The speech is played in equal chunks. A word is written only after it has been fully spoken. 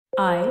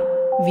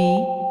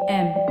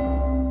IVM.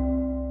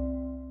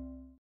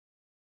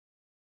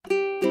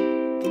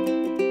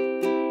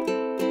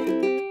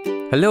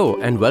 Hello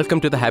and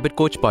welcome to the Habit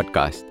Coach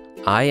podcast.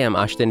 I am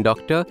Ashdin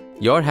Doctor,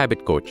 your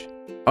habit coach.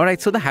 All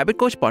right, so the Habit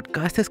Coach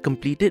podcast has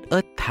completed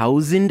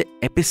 1,000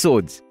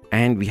 episodes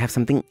and we have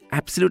something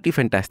absolutely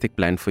fantastic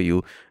planned for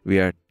you. We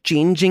are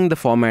changing the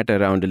format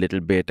around a little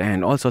bit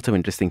and all sorts of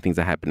interesting things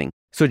are happening.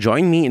 So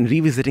join me in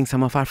revisiting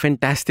some of our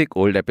fantastic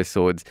old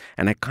episodes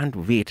and I can't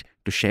wait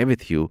to share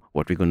with you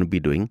what we're going to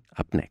be doing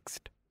up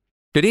next.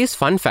 Today's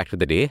fun fact of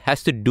the day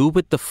has to do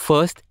with the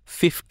first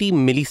 50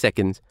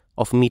 milliseconds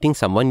of meeting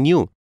someone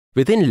new.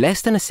 Within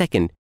less than a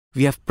second,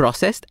 we have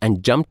processed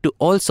and jumped to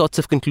all sorts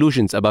of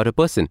conclusions about a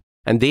person,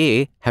 and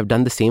they have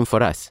done the same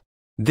for us.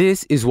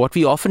 This is what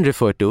we often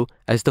refer to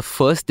as the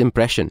first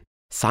impression.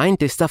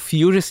 Scientists are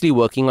furiously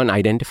working on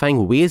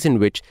identifying ways in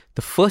which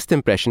the first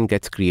impression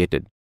gets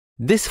created.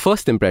 This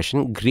first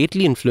impression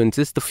greatly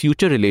influences the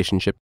future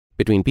relationship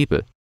between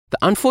people. The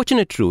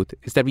unfortunate truth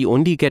is that we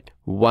only get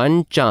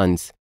one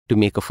chance to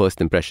make a first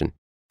impression.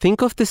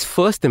 Think of this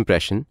first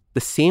impression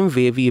the same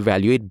way we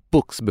evaluate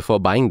books before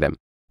buying them.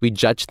 We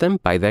judge them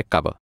by their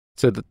cover.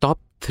 So the top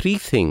 3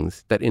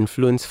 things that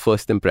influence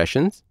first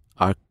impressions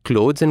are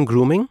clothes and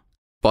grooming,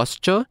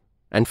 posture,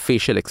 and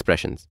facial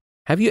expressions.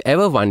 Have you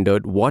ever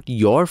wondered what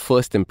your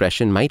first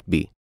impression might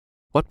be?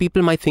 What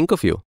people might think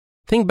of you?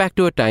 Think back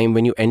to a time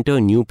when you enter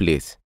a new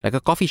place, like a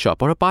coffee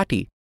shop or a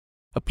party,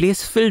 a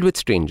place filled with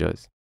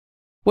strangers.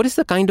 What is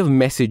the kind of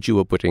message you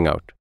were putting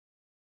out?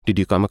 Did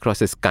you come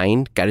across as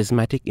kind,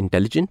 charismatic,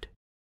 intelligent?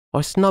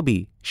 Or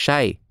snobby,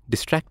 shy,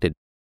 distracted?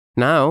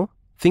 Now,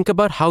 think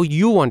about how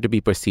you want to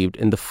be perceived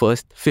in the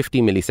first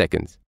 50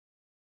 milliseconds.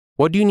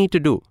 What do you need to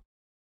do?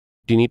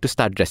 Do you need to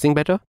start dressing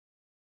better?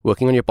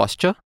 Working on your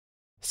posture?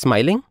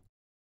 Smiling?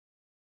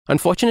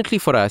 Unfortunately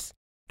for us,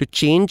 to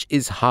change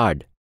is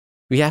hard.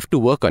 We have to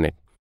work on it.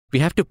 We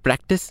have to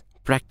practice.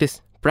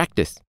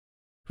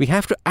 We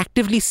have to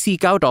actively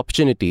seek out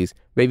opportunities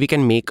where we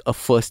can make a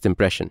first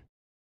impression.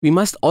 We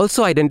must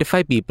also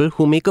identify people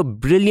who make a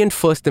brilliant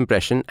first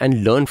impression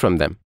and learn from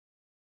them.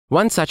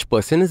 One such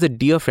person is a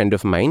dear friend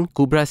of mine,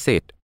 Kubra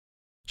Seth.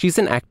 She's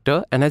an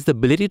actor and has the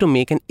ability to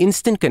make an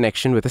instant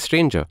connection with a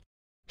stranger.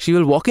 She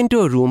will walk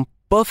into a room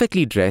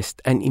perfectly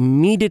dressed and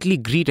immediately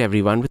greet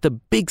everyone with a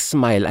big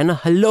smile and a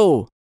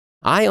hello.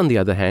 I, on the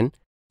other hand,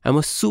 am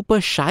a super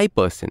shy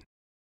person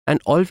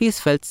and always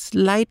felt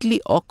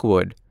slightly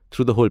awkward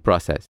through the whole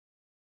process.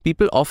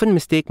 People often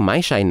mistake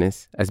my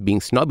shyness as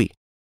being snobby.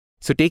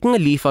 So taking a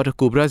leaf out of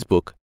Kubra's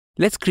book,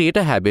 let's create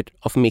a habit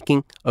of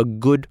making a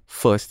good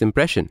first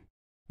impression.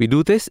 We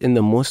do this in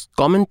the most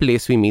common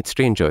place we meet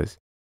strangers,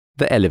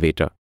 the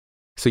elevator.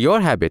 So your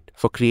habit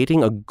for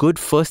creating a good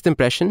first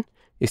impression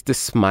is to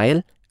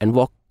smile and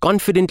walk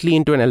confidently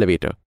into an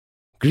elevator.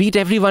 Greet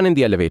everyone in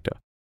the elevator.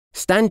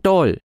 Stand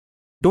tall.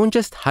 Don't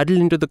just huddle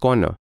into the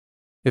corner.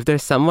 If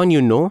there's someone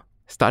you know,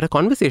 start a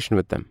conversation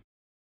with them.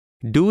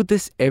 Do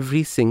this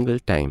every single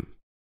time.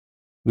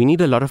 We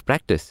need a lot of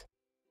practice.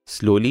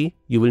 Slowly,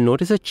 you will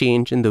notice a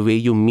change in the way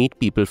you meet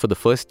people for the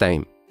first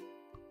time.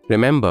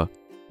 Remember,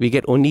 we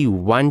get only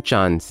one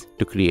chance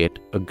to create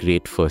a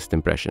great first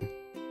impression.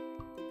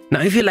 Now,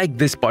 if you like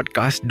this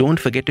podcast, don't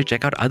forget to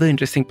check out other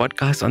interesting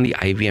podcasts on the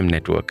IVM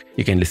network.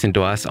 You can listen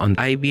to us on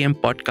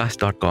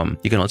ivmpodcast.com.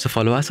 You can also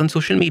follow us on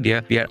social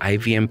media. We are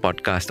IVM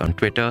Podcast on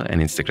Twitter and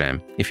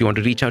Instagram. If you want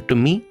to reach out to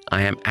me,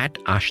 I am at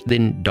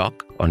Ashdin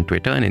Doc on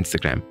Twitter and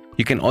Instagram.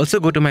 You can also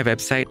go to my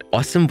website,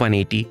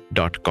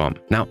 awesome180.com.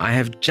 Now, I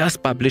have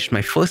just published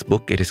my first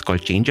book. It is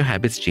called Change Your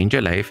Habits, Change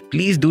Your Life.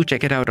 Please do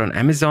check it out on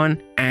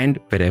Amazon and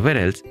wherever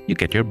else you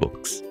get your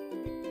books.